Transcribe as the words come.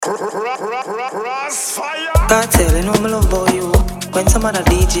Kartel, you know me love about you. When some other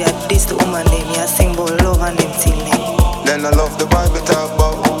DJ at this the woman name, you sing about love and them thing name. Then I love the vibe we talk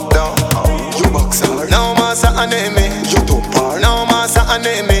about. Down, you box hard. Now massa enemy, you don't par. Now massa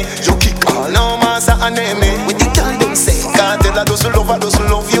enemy, you kick all. Now massa enemy, with the girl them say. Kartel, I just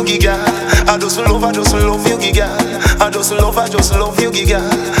love you, giga. I just love you, giga. I just love you, giga.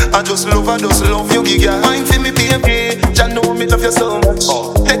 I just love you, giga. Mind for me, baby. Jah know me love you so much.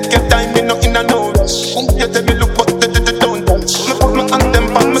 Take your time, me not in a no rush. You tell me look, but don't touch. Me put my hand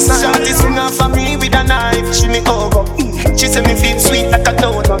them on my side. Shawty swing off for me with a knife. She me over. She say me feel sweet like a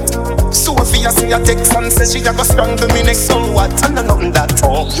donut. So if you see a text and say she a go strangle me next, so what? And I nothing that.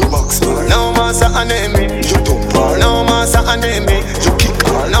 You box her. No massa enemy. You don't par. No massa enemy. You kick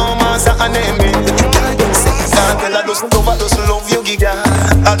her. No massa enemy. The girl don't say. Kartel, I just love you, giga.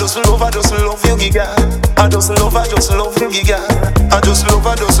 I just love you, giga. I just love you, giga. I just love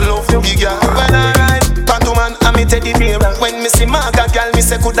you, giga. Well, alright, Pantu man, I'm a teddy bear. When me see Marga girl, me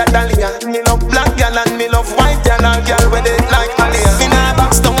say coulda Dahlia. Me love black girl and me love white girl and girl with it like Alia. Me nah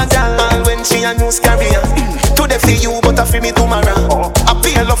box down a girl all when she a news carrier. Today for you, but I feel me tomorrow. I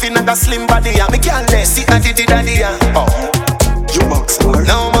feel love in a slim body. Me can't let see a diddy daddy. You box hard.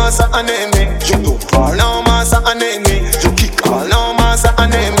 No massa enemy. You do par. No massa enemy. You kick all. No massa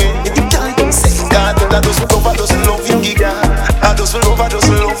enemy. If you can't don't say Kartel, I just love you, giga. I just love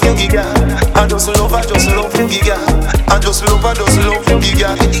you, giga. I just love you, giga. I just love you,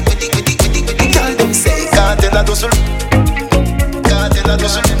 giga. Can't don't say Kartel, I just Kartel, I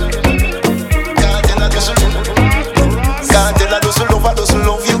just Kartel, I just Kartel, I just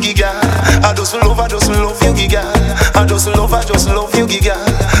love you, giga. I just love you, giga. I just love you, giga.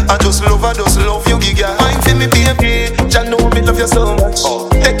 I just love you, giga. Mind for me, baby. Jah know me love you so much.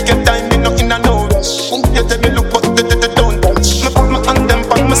 Take your time, me not in a no rush. You tell me look, but don't touch. Me put my hand them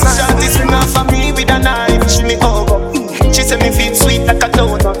on my side. Shawty swing off for me with a knife. She me over. She say me feel sweet like a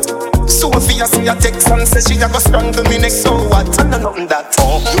donut. So if you see a text and say she a go strangle me next, so what? And I nothing that.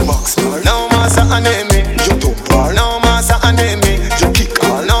 You box her. No massa enemy. You don't par. No massa enemy. You kick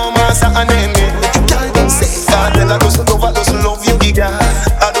all. No massa enemy. The girl don't say Kartel, I just love you, giga.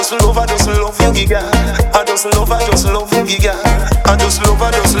 I just love you, giga. I just love you, giga. I just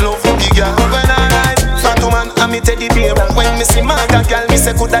love you, giga. When alright, Pantu man, I'm a teddy bear. When me see Marga girl, me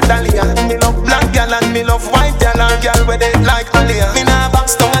say coulda Dahlia. Me love black girl and me love white girl and girl with it like Alia. Me nah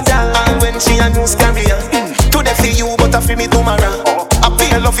box down a girl all when she a news carrier. Today for you, but I feel me tomorrow. I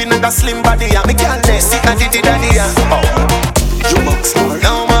feel love in a slim body. Me can't let see a diddy daddy.